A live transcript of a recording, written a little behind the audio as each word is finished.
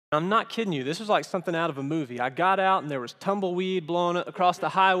I'm not kidding you. This was like something out of a movie. I got out and there was tumbleweed blowing across the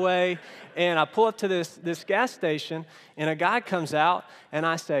highway, and I pull up to this gas station, and a guy comes out, and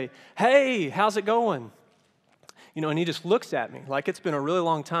I say, "Hey, how's it going?" And he just looks at me like it's been a really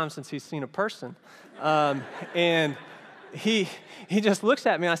long time since he's seen a person. And he just looks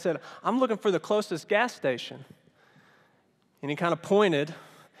at me, and I said, "I'm looking for the closest gas station." And he kind of pointed,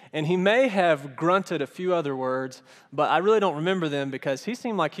 and he may have grunted a few other words, but I really don't remember them because he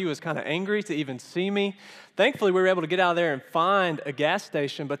seemed like he was kind of angry to even see me. Thankfully, we were able to get out of there and find a gas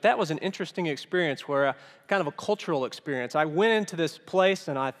station, but that was an interesting experience kind of a cultural experience. I went into this place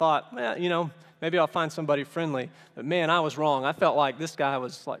and I thought, maybe I'll find somebody friendly. But man, I was wrong. I felt like this guy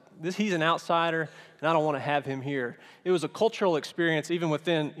was he's an outsider, and I don't want to have him here. It was a cultural experience even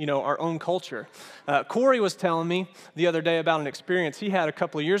within, our own culture. Corey was telling me the other day about an experience he had a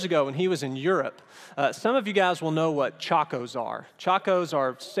couple of years ago when he was in Europe. Some of you guys will know what chacos are. Chacos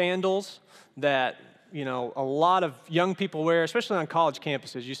are sandals that, a lot of young people wear, especially on college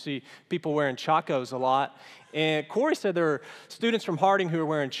campuses. You see people wearing chacos a lot. And Corey said there were students from Harding who were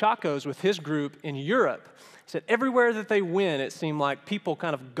wearing chacos with his group in Europe. He said everywhere that they went, it seemed like people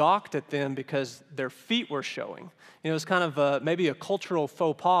kind of gawked at them because their feet were showing. It was kind of maybe a cultural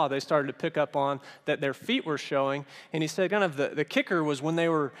faux pas they started to pick up on, that their feet were showing. And he said kind of the kicker was when they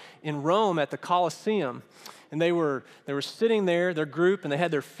were in Rome at the Colosseum, and they were sitting there, their group, and they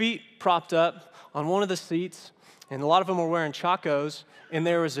had their feet propped up on one of the seats, and a lot of them were wearing chacos, and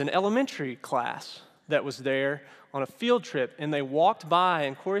there was an elementary class that was there on a field trip, and they walked by,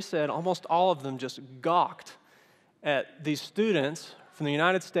 and Corey said almost all of them just gawked at these students from the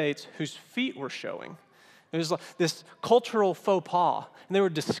United States whose feet were showing. It was like this cultural faux pas, and they were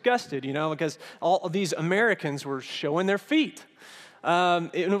disgusted, because all of these Americans were showing their feet. And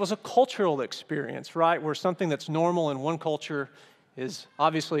it was a cultural experience, right, where something that's normal in one culture is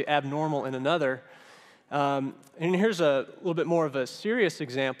obviously abnormal in another. And here's a little bit more of a serious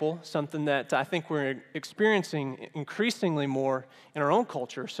example, something that I think we're experiencing increasingly more in our own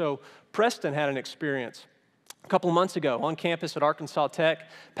culture. So Preston had an experience a couple of months ago on campus at Arkansas Tech,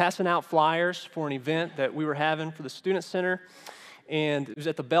 passing out flyers for an event that we were having for the Student Center. And it was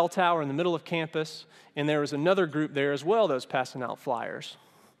at the bell tower in the middle of campus, and there was another group there as well that was passing out flyers.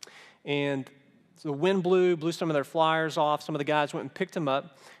 And so the wind blew some of their flyers off. Some of the guys went and picked them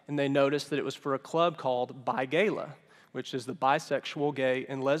up, and they noticed that it was for a club called Bi Gala, which is the bisexual, gay,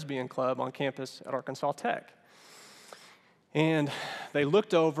 and lesbian club on campus at Arkansas Tech. And they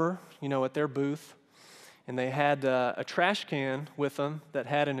looked over, at their booth, and they had a trash can with them that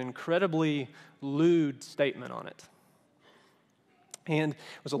had an incredibly lewd statement on it. And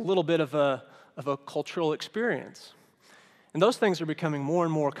it was a little bit of a cultural experience. And those things are becoming more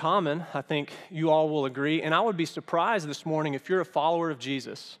and more common. I think you all will agree. And I would be surprised this morning if you're a follower of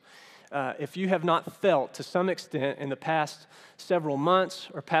Jesus, if you have not felt to some extent in the past several months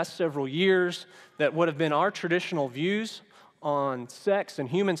or past several years that what have been our traditional views on sex and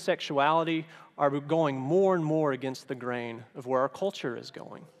human sexuality are going more and more against the grain of where our culture is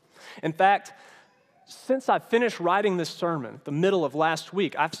going. In fact, since I finished writing this sermon, the middle of last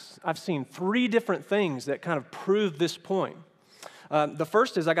week, I've seen 3 different things that kind of prove this point. The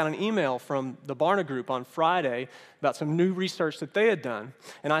first is I got an email from the Barna Group on Friday about some new research that they had done,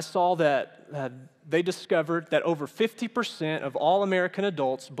 and I saw that they discovered that over 50% of all American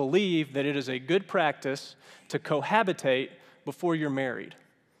adults believe that it is a good practice to cohabitate before you're married.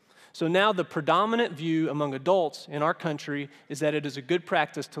 So now the predominant view among adults in our country is that it is a good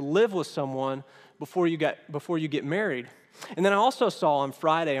practice to live with someone before you get married. And then I also saw on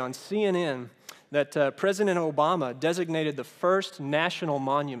Friday on CNN that President Obama designated the first national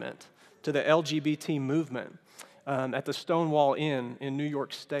monument to the LGBT movement at the Stonewall Inn in New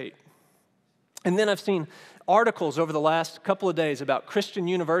York State. And then I've seen articles over the last couple of days about Christian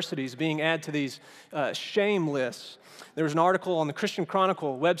universities being added to these shame lists. There was an article on the Christian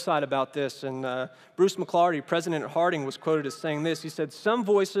Chronicle website about this, and Bruce McClarty, president at Harding, was quoted as saying this. He said, "Some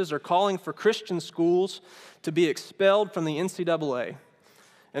voices are calling for Christian schools to be expelled from the NCAA,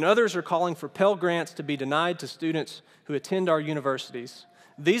 and others are calling for Pell Grants to be denied to students who attend our universities.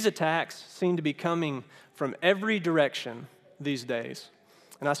 These attacks seem to be coming from every direction these days."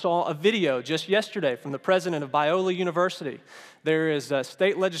 And I saw a video just yesterday from the president of Biola University. There is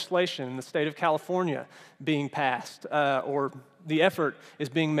state legislation in the state of California being passed, or the effort is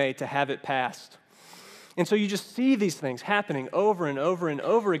being made to have it passed. And so you just see these things happening over and over and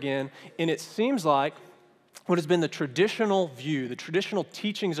over again, and it seems like what has been the traditional view, the traditional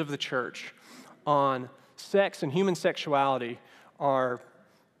teachings of the church on sex and human sexuality are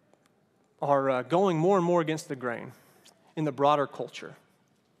going more and more against the grain in the broader culture.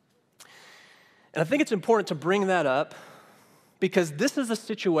 And I think it's important to bring that up because this is a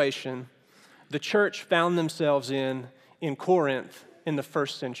situation the church found themselves in Corinth in the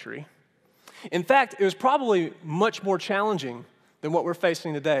first century. In fact, it was probably much more challenging than what we're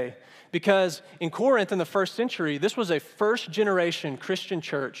facing today because in Corinth in the first century, this was a first-generation Christian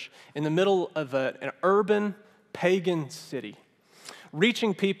church in the middle of an urban pagan city,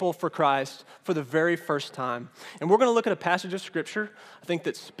 reaching people for Christ for the very first time. And we're going to look at a passage of Scripture, I think,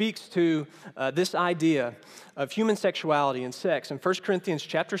 that speaks to this idea of human sexuality and sex in 1 Corinthians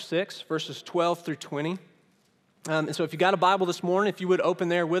chapter 6, verses 12 through 20. And so if you got a Bible this morning, if you would open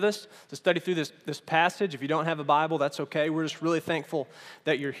there with us to study through this passage. If you don't have a Bible, that's okay. We're just really thankful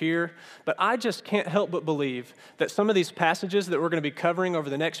that you're here. But I just can't help but believe that some of these passages that we're going to be covering over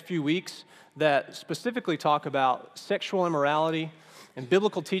the next few weeks that specifically talk about sexual immorality and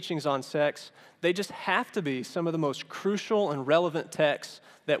biblical teachings on sex, they just have to be some of the most crucial and relevant texts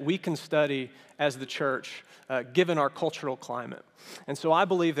that we can study as the church, given our cultural climate. And so I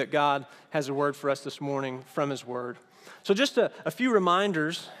believe that God has a word for us this morning from His Word. So just a few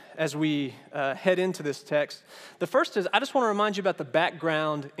reminders as we head into this text. The first is, I just want to remind you about the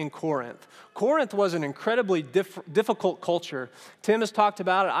background in Corinth. Corinth was an incredibly difficult culture. Tim has talked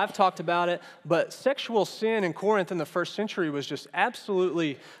about it, I've talked about it, but sexual sin in Corinth in the first century was just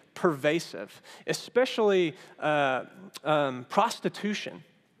absolutely pervasive, especially prostitution.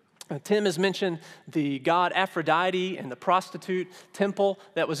 Tim has mentioned the god Aphrodite and the prostitute temple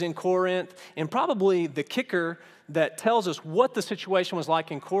that was in Corinth, and probably the kicker that tells us what the situation was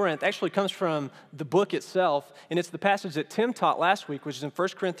like in Corinth actually comes from the book itself, and it's the passage that Tim taught last week, which is in 1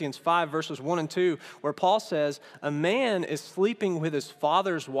 Corinthians 5, verses 1 and 2, where Paul says, "A man is sleeping with his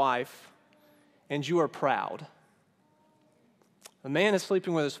father's wife, and you are proud." A man is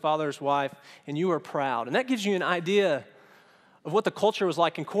sleeping with his father's wife, and you are proud. And that gives you an idea of what the culture was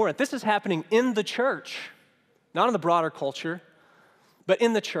like in Corinth. This is happening in the church, not in the broader culture, but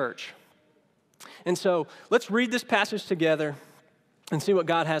in the church. And so let's read this passage together and see what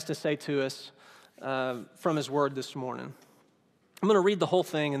God has to say to us from His Word this morning. I'm going to read the whole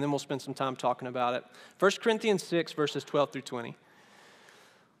thing, and then we'll spend some time talking about it. 1 Corinthians 6, verses 12 through 20.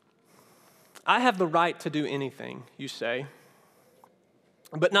 "I have the right to do anything, you say,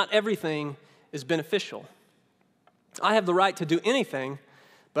 but not everything is beneficial. I have the right to do anything,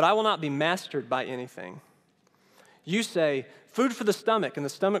 but I will not be mastered by anything. You say, food for the stomach and the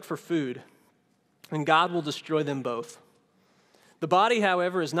stomach for food, and God will destroy them both. The body,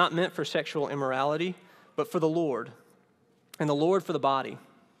 however, is not meant for sexual immorality, but for the Lord, and the Lord for the body.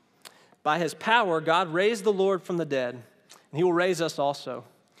 By His power, God raised the Lord from the dead, and He will raise us also.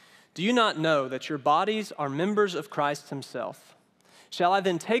 Do you not know that your bodies are members of Christ Himself? Shall I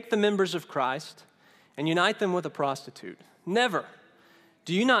then take the members of Christ and unite them with a prostitute? Never.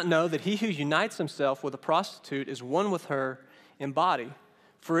 Do you not know that he who unites himself with a prostitute is one with her in body?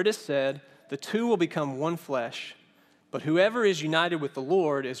 For it is said, the two will become one flesh. But whoever is united with the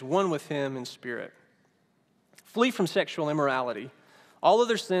Lord is one with Him in spirit. Flee from sexual immorality. All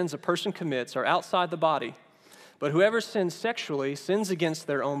other sins a person commits are outside the body, but whoever sins sexually sins against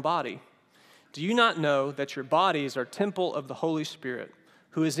their own body. Do you not know that your bodies are temple of the Holy Spirit,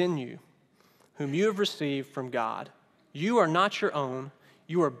 who is in you, whom you have received from God? You are not your own.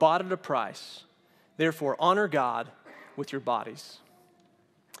 You are bought at a price. Therefore, honor God with your bodies."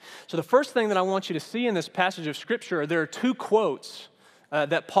 So the first thing that I want you to see in this passage of Scripture, there are two quotes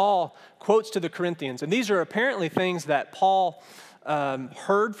that Paul quotes to the Corinthians. And these are apparently things that Paul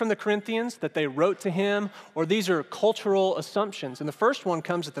heard from the Corinthians, that they wrote to him, or these are cultural assumptions. And the first one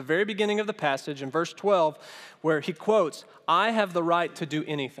comes at the very beginning of the passage in verse 12, where he quotes, "I have the right to do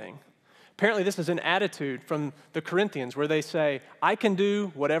anything." Apparently this is an attitude from the Corinthians where they say, I can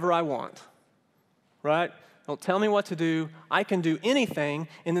do whatever I want, right? Don't tell me what to do. I can do anything.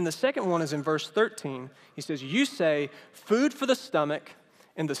 And then the second one is in verse 13. He says, you say, food for the stomach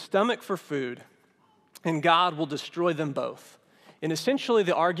and the stomach for food, and God will destroy them both. And essentially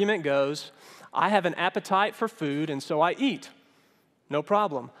the argument goes, I have an appetite for food, and so I eat. No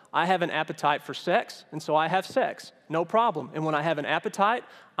problem. I have an appetite for sex, and so I have sex. No problem. And when I have an appetite,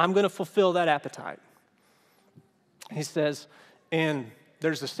 I'm going to fulfill that appetite. He says, and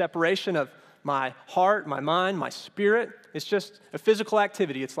there's a separation of my heart, my mind, my spirit. It's just a physical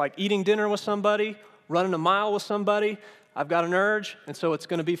activity. It's like eating dinner with somebody, running a mile with somebody. I've got an urge, and so it's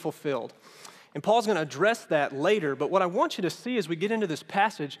going to be fulfilled. And Paul's going to address that later, but what I want you to see as we get into this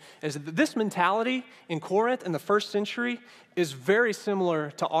passage is that this mentality in Corinth in the first century is very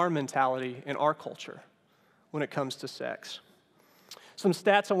similar to our mentality in our culture when it comes to sex. Some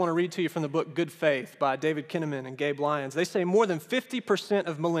stats I want to read to you from the book Good Faith by David Kinnaman and Gabe Lyons. They say more than 50%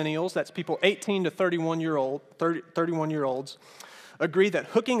 of millennials, that's people 18 to 31-year-olds, agree that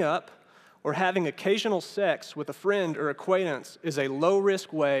hooking up or having occasional sex with a friend or acquaintance is a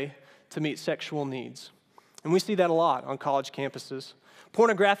low-risk way to meet sexual needs. And we see that a lot on college campuses.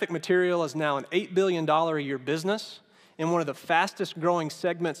 Pornographic material is now an $8 billion a year business in one of the fastest growing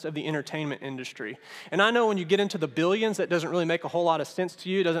segments of the entertainment industry. And I know when you get into the billions, that doesn't really make a whole lot of sense to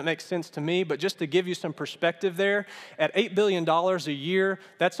you. It doesn't make sense to me. But just to give you some perspective there, at $8 billion a year,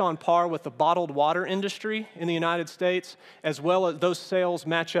 that's on par with the bottled water industry in the United States, as well as those sales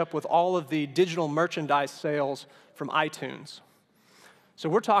match up with all of the digital merchandise sales from iTunes. So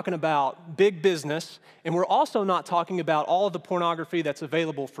we're talking about big business, and we're also not talking about all of the pornography that's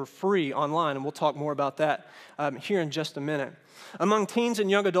available for free online, and we'll talk more about that here in just a minute. Among teens and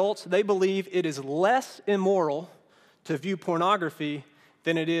young adults, they believe it is less immoral to view pornography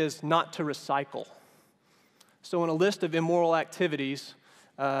than it is not to recycle. So in a list of immoral activities,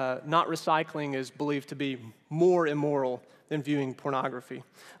 not recycling is believed to be more immoral than viewing pornography.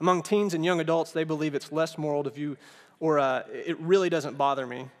 Among teens and young adults, they believe it's less moral to view it really doesn't bother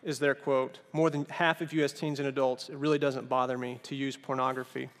me, is their quote. More than half of U.S. teens and adults, it really doesn't bother me to use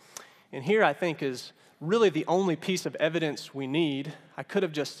pornography. And here I think is really the only piece of evidence we need. I could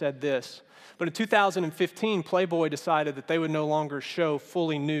have just said this, but in 2015, Playboy decided that they would no longer show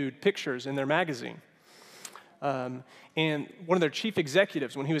fully nude pictures in their magazine. And one of their chief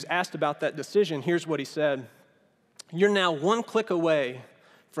executives, when he was asked about that decision, here's what he said: "You're now one click away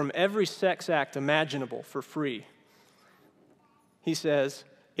from every sex act imaginable for free." He says,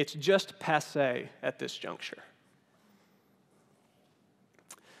 "It's just passé at this juncture."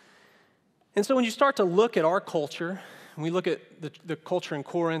 And so when you start to look at our culture, and we look at the culture in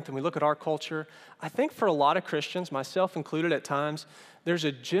Corinth, and we look at our culture, I think for a lot of Christians, myself included at times, there's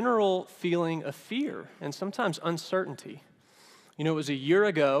a general feeling of fear and sometimes uncertainty. You know, it was a year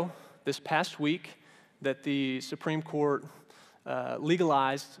ago, this past week, that the Supreme Court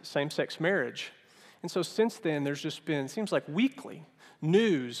legalized same-sex marriage. And so since then, there's just been, seems like weekly,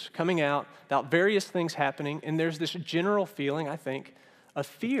 news coming out about various things happening, and there's this general feeling, I think, of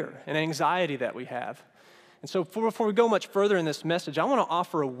fear and anxiety that we have. And so before we go much further in this message, I want to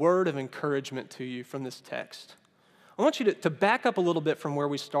offer a word of encouragement to you from this text. I want you to back up a little bit from where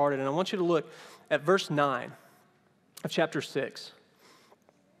we started, and I want you to look at verse 9 of chapter 6.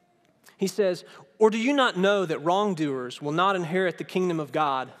 He says, "Or do you not know that wrongdoers will not inherit the kingdom of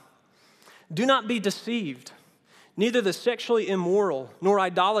God? Do not be deceived. Neither the sexually immoral, nor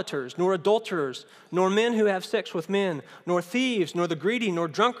idolaters, nor adulterers, nor men who have sex with men, nor thieves, nor the greedy, nor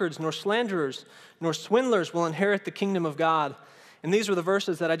drunkards, nor slanderers, nor swindlers will inherit the kingdom of God." And these were the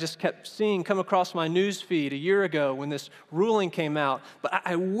verses that I just kept seeing come across my news feed a year ago when this ruling came out. But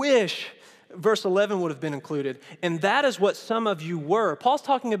I wish verse 11 would have been included. "And that is what some of you were." Paul's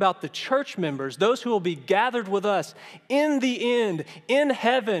talking about the church members, those who will be gathered with us in the end, in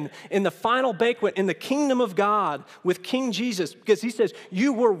heaven, in the final banquet, in the kingdom of God with King Jesus. Because he says,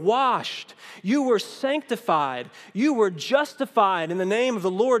 you were washed, you were sanctified, you were justified in the name of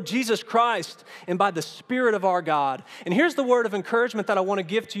the Lord Jesus Christ and by the Spirit of our God. And here's the word of encouragement that I want to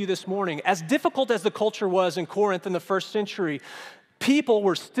give to you this morning. As difficult as the culture was in Corinth in the first century, people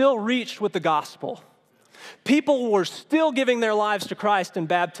were still reached with the gospel. People were still giving their lives to Christ in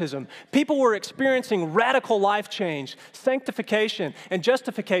baptism. People were experiencing radical life change, sanctification, and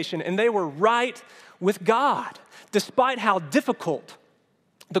justification, and they were right with God, despite how difficult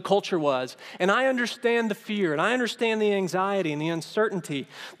the culture was. And I understand the fear, and I understand the anxiety and the uncertainty,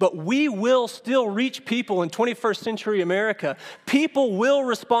 but we will still reach people in 21st century America. People will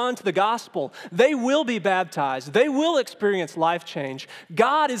respond to the gospel. They will be baptized. They will experience life change.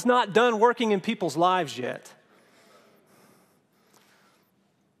 God is not done working in people's lives yet.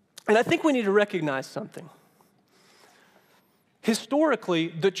 And I think we need to recognize something. Historically,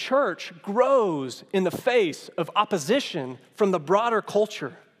 the church grows in the face of opposition from the broader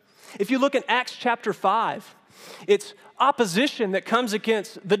culture. If you look at Acts chapter 5, it's opposition that comes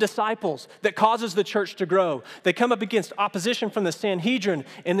against the disciples that causes the church to grow. They come up against opposition from the Sanhedrin,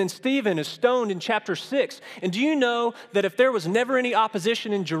 and then Stephen is stoned in chapter 6. And do you know that if there was never any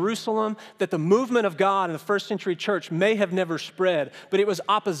opposition in Jerusalem, that the movement of God in the first century church may have never spread, but it was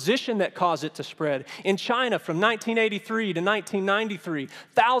opposition that caused it to spread. In China, from 1983 to 1993,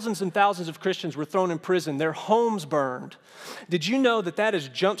 thousands and thousands of Christians were thrown in prison, their homes burned. Did you know that that has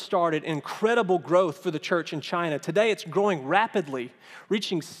jump-started incredible growth for the church in China? Today, it's growing rapidly,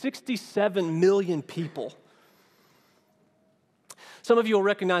 reaching 67 million people. Some of you will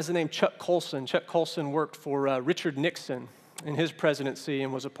recognize the name Chuck Colson. Chuck Colson worked for Richard Nixon in his presidency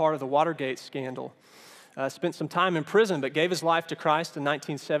and was a part of the Watergate scandal. Spent some time in prison, but gave his life to Christ in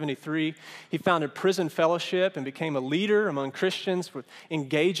 1973. He founded Prison Fellowship and became a leader among Christians with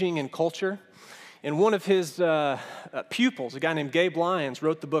engaging in culture. And one of his pupils, a guy named Gabe Lyons,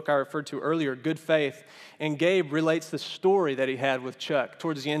 wrote the book I referred to earlier, Good Faith. And Gabe relates the story that he had with Chuck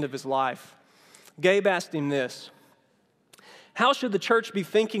towards the end of his life. Gabe asked him this: how should the church be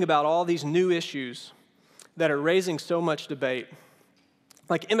thinking about all these new issues that are raising so much debate,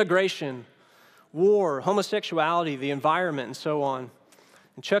 like immigration, war, homosexuality, the environment, and so on?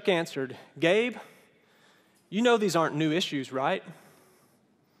 And Chuck answered, Gabe, you know these aren't new issues, right?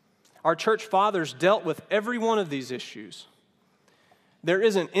 Our church fathers dealt with every one of these issues. There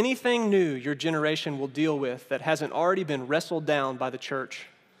isn't anything new your generation will deal with that hasn't already been wrestled down by the church.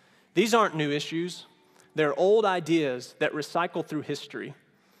 These aren't new issues. They're old ideas that recycle through history.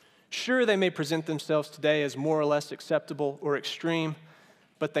 Sure, they may present themselves today as more or less acceptable or extreme,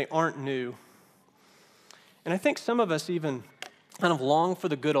 but they aren't new. And I think some of us even kind of long for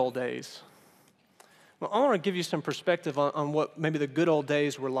the good old days. Well, I want to give you some perspective on what maybe the good old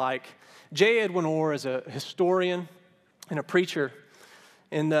days were like. J. Edwin Orr is a historian and a preacher,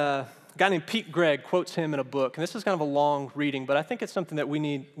 and a guy named Pete Greig quotes him in a book. And this is kind of a long reading, but I think it's something that we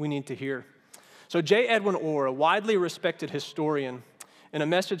need to hear. So J. Edwin Orr, a widely respected historian, in a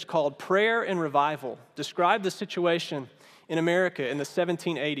message called Prayer and Revival, described the situation in America in the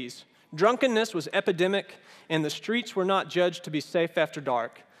 1780s. Drunkenness was epidemic, and the streets were not judged to be safe after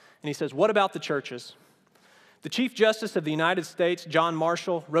dark. And he says, what about the churches? The Chief Justice of the United States, John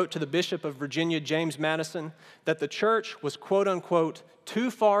Marshall, wrote to the Bishop of Virginia, James Madison, that the church was, quote unquote, too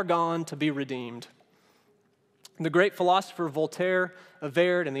far gone to be redeemed. The great philosopher Voltaire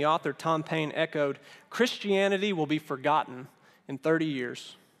averred, and the author Tom Paine echoed, Christianity will be forgotten in 30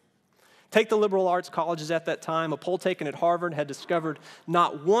 years. Take the liberal arts colleges at that time. A poll taken at Harvard had discovered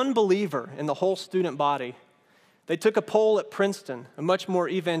not one believer in the whole student body. They took a poll at Princeton, a much more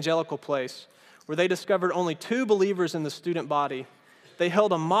evangelical place, where they discovered only 2 believers in the student body. They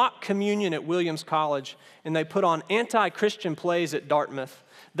held a mock communion at Williams College, and they put on anti-Christian plays at Dartmouth.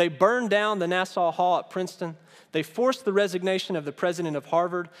 They burned down the Nassau Hall at Princeton. They forced the resignation of the president of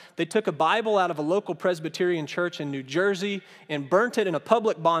Harvard. They took a Bible out of a local Presbyterian church in New Jersey and burnt it in a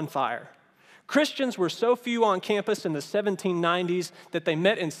public bonfire. Christians were so few on campus in the 1790s that they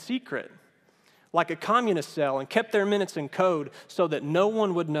met in secret, like a communist cell, and kept their minutes in code so that no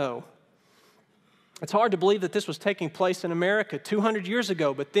one would know. It's hard to believe that this was taking place in America 200 years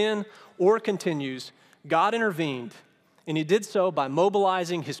ago, but then, Orr continues, God intervened, and he did so by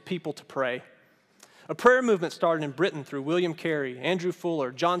mobilizing his people to pray. A prayer movement started in Britain through William Carey, Andrew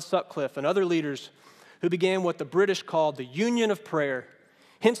Fuller, John Sutcliffe, and other leaders who began what the British called the Union of Prayer.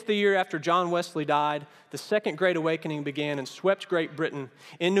 Hence, the year after John Wesley died, the Second Great Awakening began and swept Great Britain.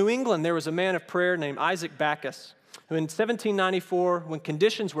 In New England, there was a man of prayer named Isaac Backus, who in 1794, when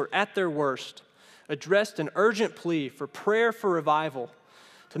conditions were at their worst, addressed an urgent plea for prayer for revival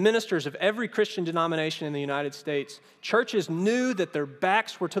to ministers of every Christian denomination in the United States. Churches knew that their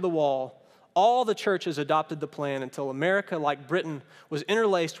backs were to the wall. All the churches adopted the plan until America, like Britain, was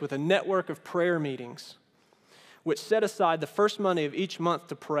interlaced with a network of prayer meetings, which set aside the first Monday of each month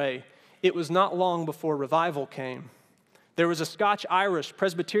to pray. It was not long before revival came. There was a Scotch-Irish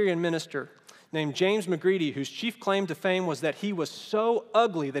Presbyterian minister named James McGready, whose chief claim to fame was that he was so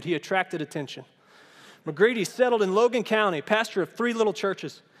ugly that he attracted attention. McGready settled in Logan County, pastor of 3 little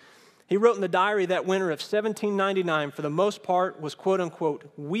churches. He wrote in the diary that winter of 1799, for the most part, was, quote unquote,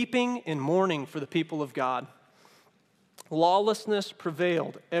 weeping and mourning for the people of God. Lawlessness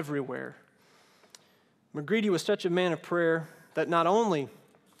prevailed everywhere. McGready was such a man of prayer that not only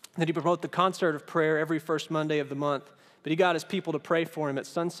did he promote the concert of prayer every first Monday of the month, but he got his people to pray for him at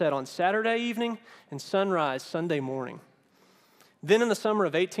sunset on Saturday evening and sunrise Sunday morning. Then in the summer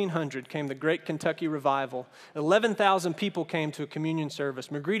of 1800 came the Great Kentucky Revival. 11,000 people came to a communion service.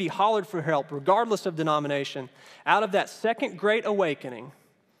 McGready hollered for help, regardless of denomination. Out of that Second Great Awakening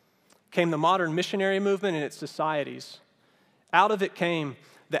came the modern missionary movement and its societies. Out of it came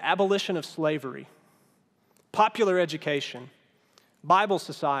the abolition of slavery, popular education, Bible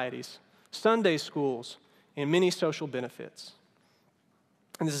societies, Sunday schools, and many social benefits.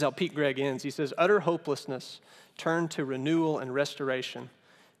 And this is how Pete Greig ends. He says, utter hopelessness turned to renewal and restoration.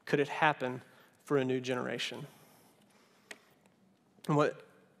 Could it happen for a new generation? And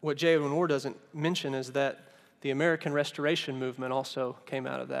what J. Edwin Orr doesn't mention is that the American Restoration Movement also came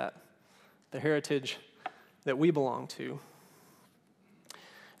out of that, the heritage that we belong to.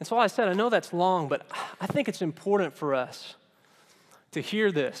 And so I said, I know that's long, but I think it's important for us to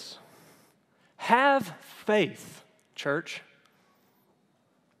hear this. Have faith, church.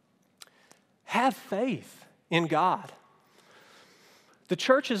 have faith in God. The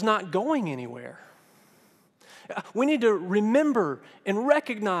church is not going anywhere. We need to remember and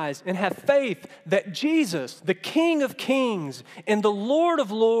recognize and have faith that Jesus, the King of Kings and the Lord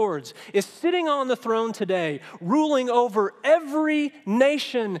of Lords, is sitting on the throne today, ruling over every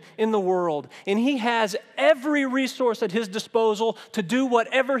nation in the world. And He has every resource at His disposal to do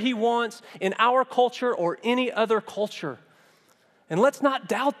whatever He wants in our culture or any other culture. And let's not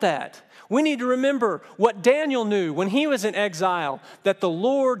doubt that. We need to remember what Daniel knew when he was in exile, that the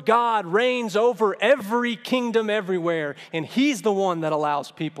Lord God reigns over every kingdom everywhere, and He's the one that allows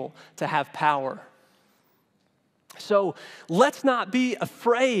people to have power. So let's not be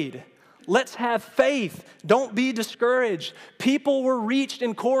afraid. Let's have faith. Don't be discouraged. People were reached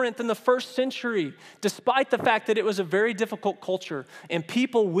in Corinth in the first century, despite the fact that it was a very difficult culture. And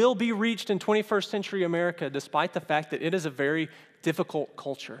people will be reached in 21st century America, despite the fact that it is a very difficult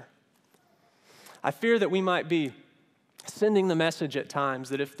culture. I fear that we might be sending the message at times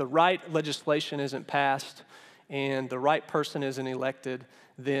that if the right legislation isn't passed and the right person isn't elected,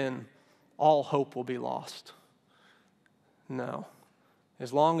 then all hope will be lost. No.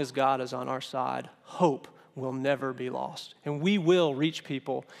 As long as God is on our side, hope will never be lost. And we will reach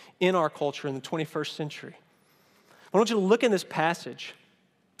people in our culture in the 21st century. I want you to look in this passage.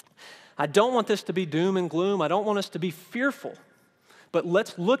 I don't want this to be doom and gloom. I don't want us to be fearful. But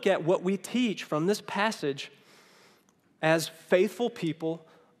let's look at what we teach from this passage as faithful people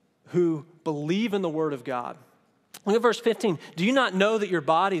who believe in the Word of God. Look at verse 15. Do you not know that your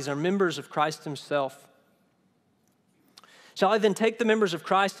bodies are members of Christ Himself? Shall I then take the members of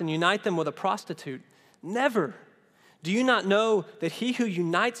Christ and unite them with a prostitute? Never. Do you not know that he who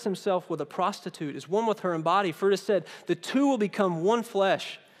unites himself with a prostitute is one with her in body? For it is said, the two will become one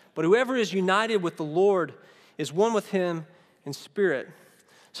flesh. But whoever is united with the Lord is one with Him in spirit.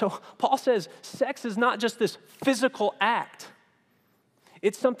 So Paul says sex is not just this physical act.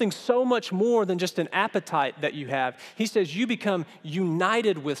 It's something so much more than just an appetite that you have. He says you become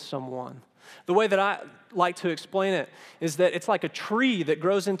united with someone. The way that I like to explain it is that it's like a tree that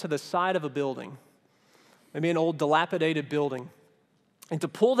grows into the side of a building, maybe an old dilapidated building. And to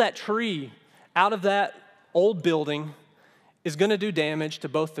pull that tree out of that old building is going to do damage to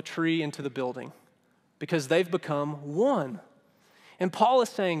both the tree and to the building because they've become one. And Paul is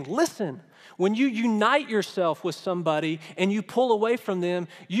saying, listen, when you unite yourself with somebody and you pull away from them,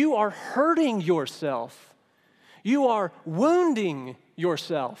 you are hurting yourself. You are wounding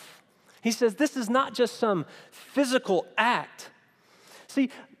yourself. He says this is not just some physical act.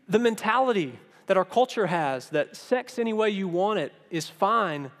 See, the mentality that our culture has, that sex any way you want it is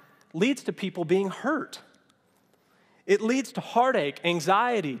fine, leads to people being hurt. It leads to heartache,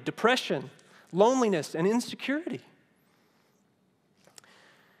 anxiety, depression, loneliness, and insecurity.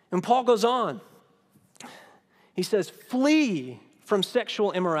 And Paul goes on. He says, flee from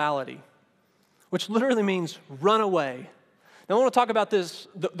sexual immorality, which literally means run away. Now I want to talk about this,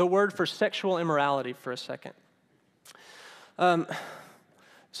 the word for sexual immorality for a second.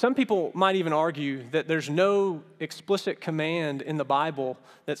 Some people might even argue that there's no explicit command in the Bible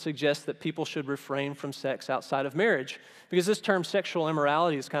that suggests that people should refrain from sex outside of marriage, because this term sexual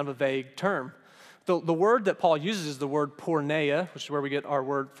immorality is kind of a vague term. The word that Paul uses is the word porneia, which is where we get our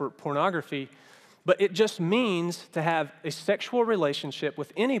word for pornography, but it just means to have a sexual relationship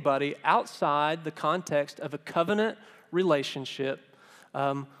with anybody outside the context of a covenant relationship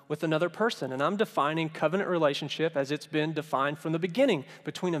with another person. And I'm defining covenant relationship as it's been defined from the beginning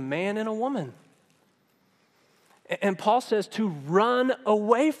between a man and a woman. And Paul says to run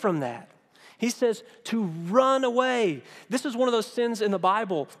away from that. He says to run away. This is one of those sins in the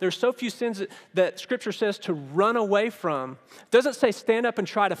Bible. There's so few sins that Scripture says to run away from. It doesn't say stand up and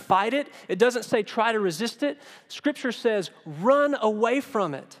try to fight it. It doesn't say try to resist it. Scripture says run away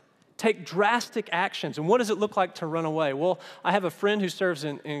from it. Take drastic actions. And what does it look like to run away? Well, I have a friend who serves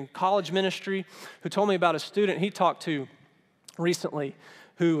in college ministry who told me about a student he talked to recently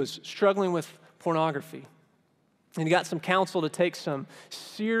who was struggling with pornography. And he got some counsel to take some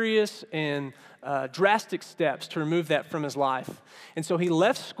serious and drastic steps to remove that from his life. And so he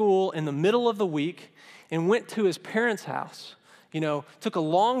left school in the middle of the week and went to his parents' house. Took a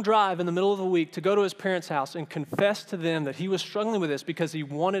long drive in the middle of the week to go to his parents' house and confess to them that he was struggling with this because he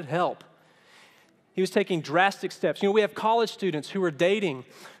wanted help. He was taking drastic steps. We have college students who are dating,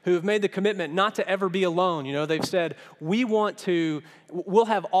 who have made the commitment not to ever be alone. They've said, we'll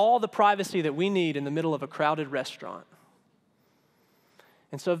have all the privacy that we need in the middle of a crowded restaurant.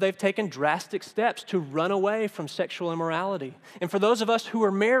 And so they've taken drastic steps to run away from sexual immorality. And for those of us who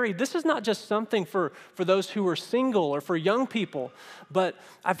are married, this is not just something for those who are single or for young people, but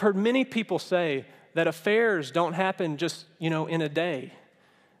I've heard many people say that affairs don't happen just, in a day.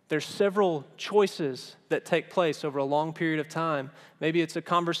 There's several choices that take place over a long period of time. Maybe it's a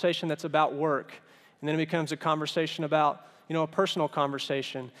conversation that's about work, and then it becomes a conversation about a personal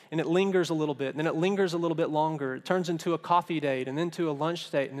conversation, and it lingers a little bit, and then it lingers a little bit longer. It turns into a coffee date, and then to a lunch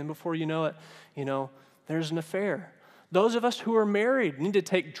date, and then before you know it, there's an affair. Those of us who are married need to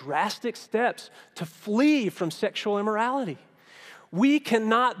take drastic steps to flee from sexual immorality. We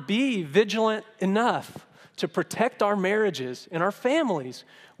cannot be vigilant enough to protect our marriages and our families.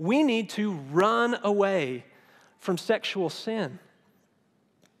 We need to run away from sexual sin.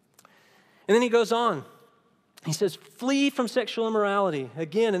 And then he goes on. He says, flee from sexual immorality.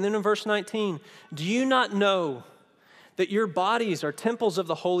 Again, and then in verse 19, do you not know that your bodies are temples of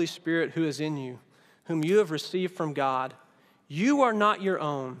the Holy Spirit who is in you, whom you have received from God? You are not your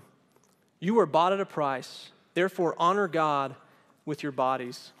own. You were bought at a price. Therefore, honor God with your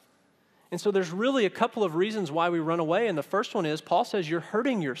bodies. And so there's really a couple of reasons why we run away. And the first one is, Paul says you're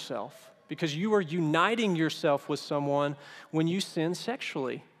hurting yourself because you are uniting yourself with someone when you sin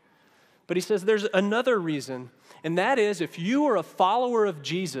sexually. But he says there's another reason, and that is if you are a follower of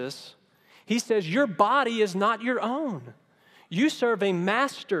Jesus, he says your body is not your own. You serve a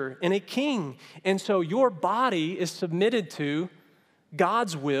master and a king, and so your body is submitted to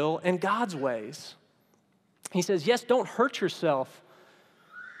God's will and God's ways. He says, yes, don't hurt yourself,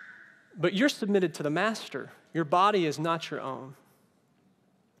 but you're submitted to the master. Your body is not your own.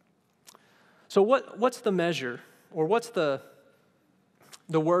 So what's the measure, or what's the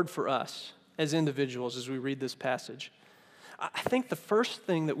word for us as individuals as we read this passage? I think the first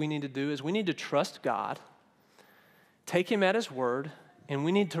thing that we need to do is we need to trust God, take him at his word, and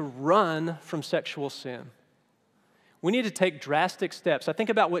we need to run from sexual sin. We need to take drastic steps. I think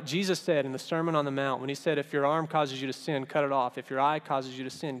about what Jesus said in the Sermon on the Mount when he said, if your arm causes you to sin, cut it off. If your eye causes you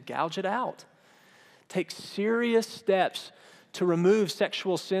to sin, gouge it out. Take serious steps to remove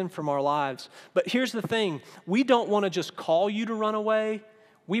sexual sin from our lives. But here's the thing. We don't want to just call you to run away.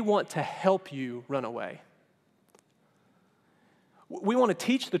 We want to help you run away. We want to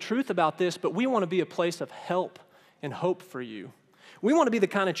teach the truth about this, but we want to be a place of help and hope for you. We want to be the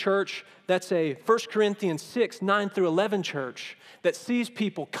kind of church that's a 1 Corinthians 6, 9 through 11 church that sees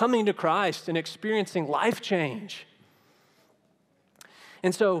people coming to Christ and experiencing life change.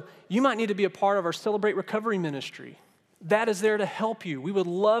 And so you might need to be a part of our Celebrate Recovery ministry. That is there to help you. We would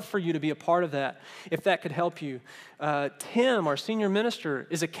love for you to be a part of that if that could help you. Tim, our senior minister,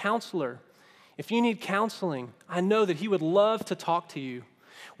 is a counselor. If you need counseling, I know that he would love to talk to you.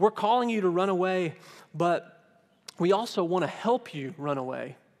 We're calling you to run away, but we also want to help you run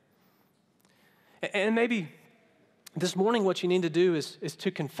away. And maybe this morning what you need to do is to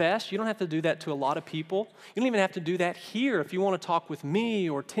confess. You don't have to do that to a lot of people. You don't even have to do that here. If you want to talk with me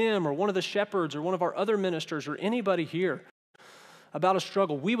or Tim or one of the shepherds or one of our other ministers or anybody here about a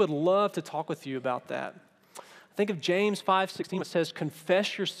struggle, we would love to talk with you about that. Think of James 5:16. It says,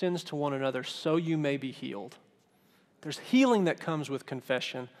 confess your sins to one another so you may be healed. There's healing that comes with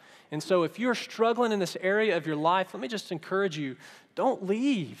confession. And so if you're struggling in this area of your life, let me just encourage you, don't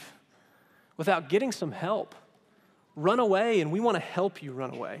leave without getting some help. Run away, and we want to help you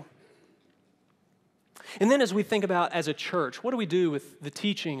run away. And then as we think about as a church, what do we do with the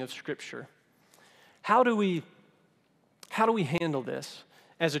teaching of Scripture? How do we handle this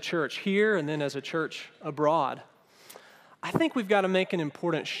as a church here and then as a church abroad? I think we've got to make an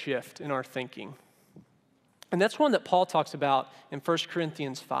important shift in our thinking. And that's one that Paul talks about in 1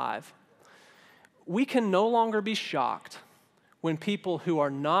 Corinthians 5. We can no longer be shocked when people who are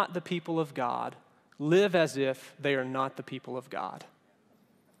not the people of God live as if they are not the people of God.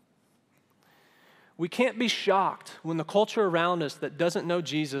 We can't be shocked when the culture around us that doesn't know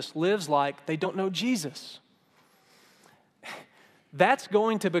Jesus lives like they don't know Jesus. That's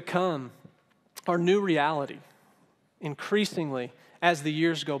going to become our new reality increasingly as the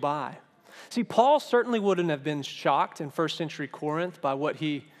years go by. See, Paul certainly wouldn't have been shocked in first century Corinth by what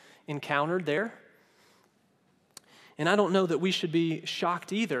he encountered there. And I don't know that we should be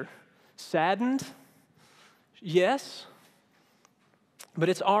shocked either. Saddened? Yes. But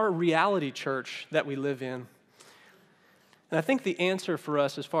it's our reality, church, that we live in. And I think the answer for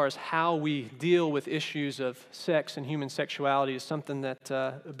us as far as how we deal with issues of sex and human sexuality is something that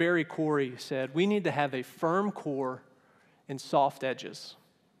Barry Corey said. We need to have a firm core and soft edges.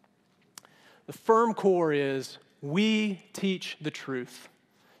 The firm core is we teach the truth.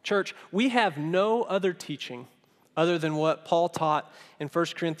 Church, we have no other teaching other than what Paul taught in 1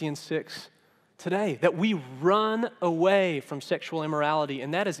 Corinthians 6 today, that we run away from sexual immorality,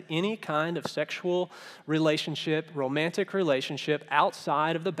 and that is any kind of sexual relationship, romantic relationship,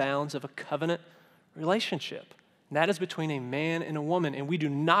 outside of the bounds of a covenant relationship. And that is between a man and a woman, and we do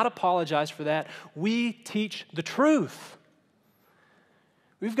not apologize for that. We teach the truth.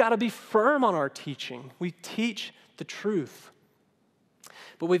 We've got to be firm on our teaching. We teach the truth.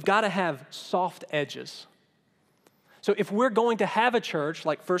 But we've got to have soft edges. So if we're going to have a church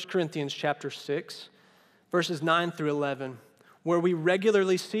like 1 Corinthians chapter 6, verses 9 through 11, where we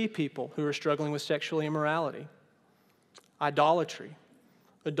regularly see people who are struggling with sexual immorality, idolatry,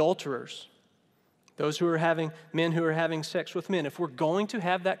 adulterers, men who are having sex with men, if we're going to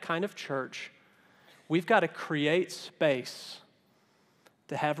have that kind of church, we've got to create space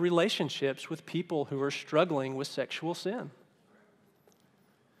to have relationships with people who are struggling with sexual sin.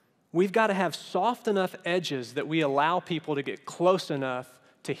 We've got to have soft enough edges that we allow people to get close enough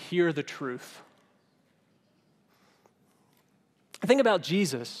to hear the truth. Think about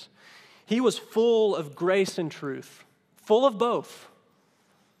Jesus. He was full of grace and truth, full of both.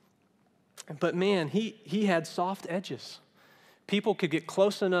 But man, he had soft edges. People could get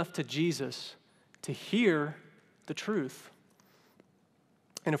close enough to Jesus to hear the truth.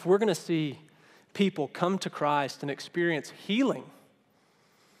 And if we're going to see people come to Christ and experience healing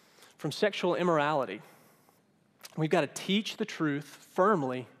from sexual immorality, we've got to teach the truth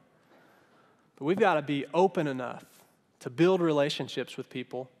firmly, but we've got to be open enough to build relationships with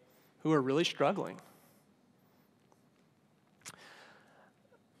people who are really struggling.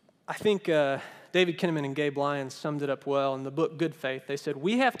 I think David Kinnaman and Gabe Lyons summed it up well in the book Good Faith. They said,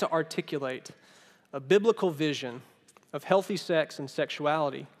 we have to articulate a biblical vision of healthy sex and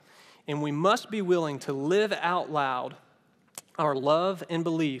sexuality, and we must be willing to live out loud our love and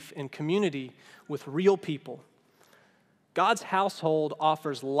belief in community with real people. God's household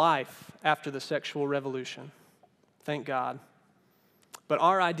offers life after the sexual revolution. Thank God. But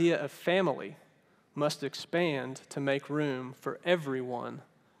our idea of family must expand to make room for everyone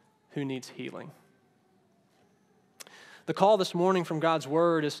who needs healing. The call this morning from God's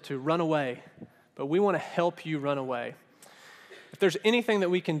word is to run away, but we want to help you run away. If there's anything that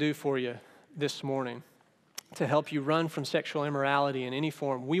we can do for you this morning to help you run from sexual immorality in any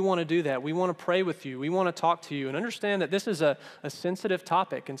form, we want to do that. We want to pray with you. We want to talk to you and understand that this is a sensitive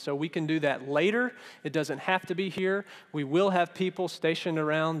topic, and so we can do that later. It doesn't have to be here. We will have people stationed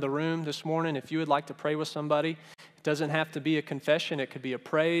around the room this morning if you would like to pray with somebody. It doesn't have to be a confession. It could be a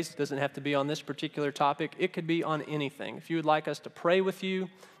praise. It doesn't have to be on this particular topic. It could be on anything. If you would like us to pray with you,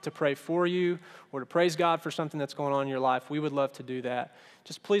 to pray for you, or to praise God for something that's going on in your life, we would love to do that.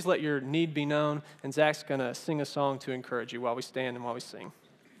 Just please let your need be known, and Zach's going to sing a song to encourage you while we stand and while we sing.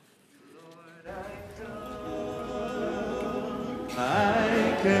 Lord,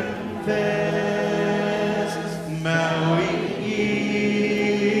 I confess my weak,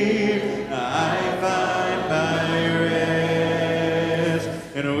 I find my rest,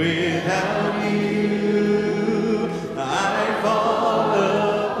 and without you, I fall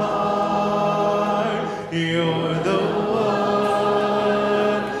apart. You're the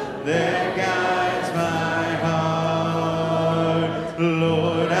one that guides my heart.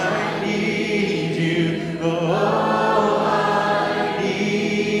 Lord, I need you. Oh, I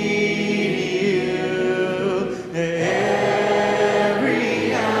need you.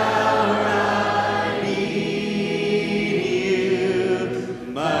 Every hour I need you.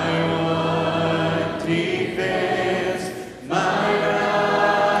 My one defense, my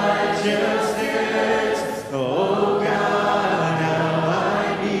righteousness. Oh God, how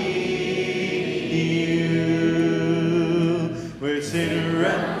I need you. Where sin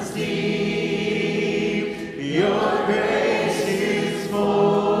runs deep, your grace is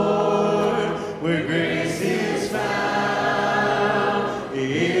more. Where grace is found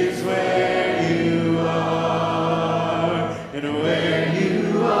is where you are. And where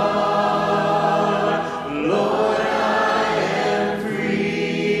you are, Lord, I am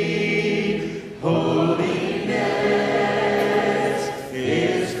free. Holiness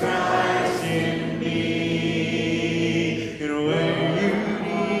is Christ in me. And where you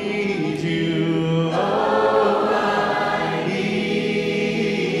need you, oh, I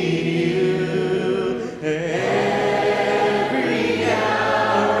need you. Every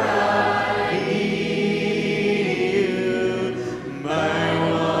hour I need you. My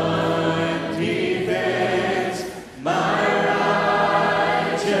one defense, my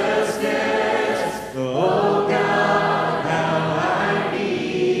righteousness. Oh God, how I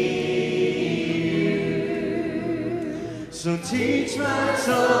need you. So teach my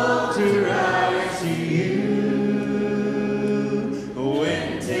soul to rise.